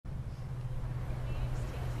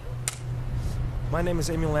My name is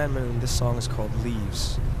Emil Landman and this song is called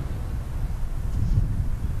Leaves.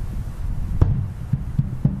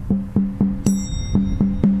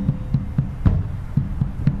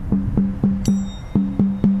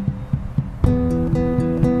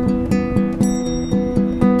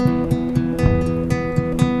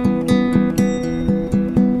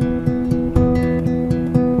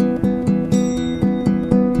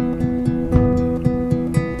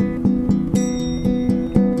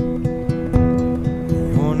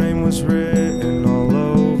 Written all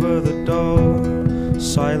over the door,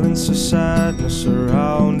 silence of sadness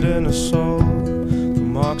surrounding a soul. The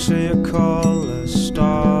marks of your colors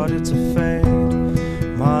started to fade.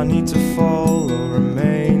 My need to follow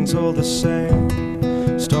remains all the same.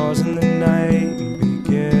 Stars in the night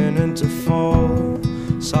beginning to fall.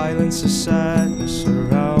 Silence of sadness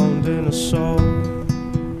surrounding a soul.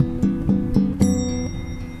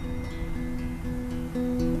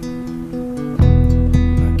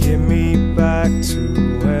 Back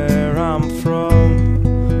to where I'm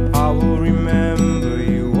from, I will remember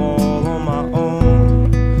you all on my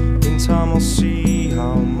own. In time I'll see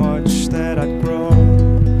how much that I'd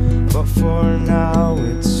grown, but for now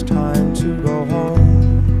it's time to go home.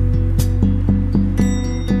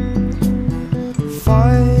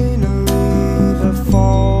 Finally the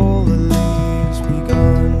fall of leaves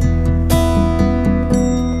begun.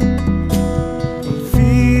 I'm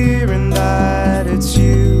fearing that it's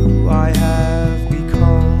you I have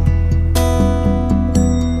become.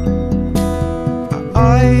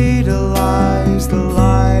 I idolize the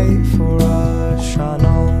light for a shine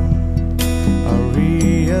on. I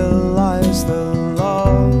realize the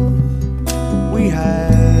love we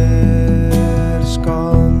had is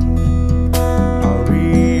gone. I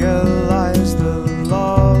realize the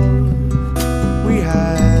love we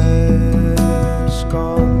had is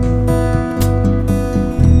gone.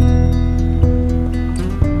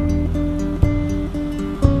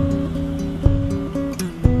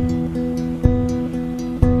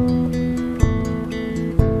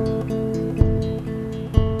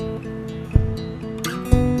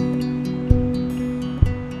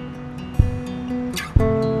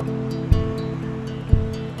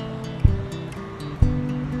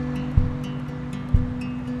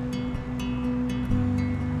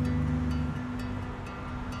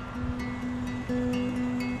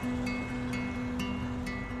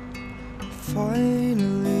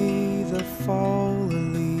 Finally the fall of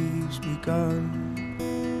leaves begun.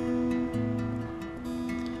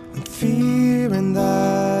 I'm fearing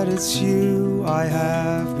that it's you I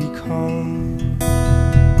have become.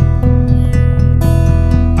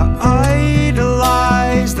 I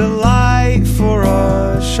idolize the light for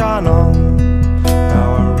a shine on.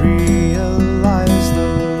 Now I realize the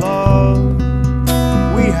love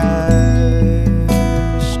we had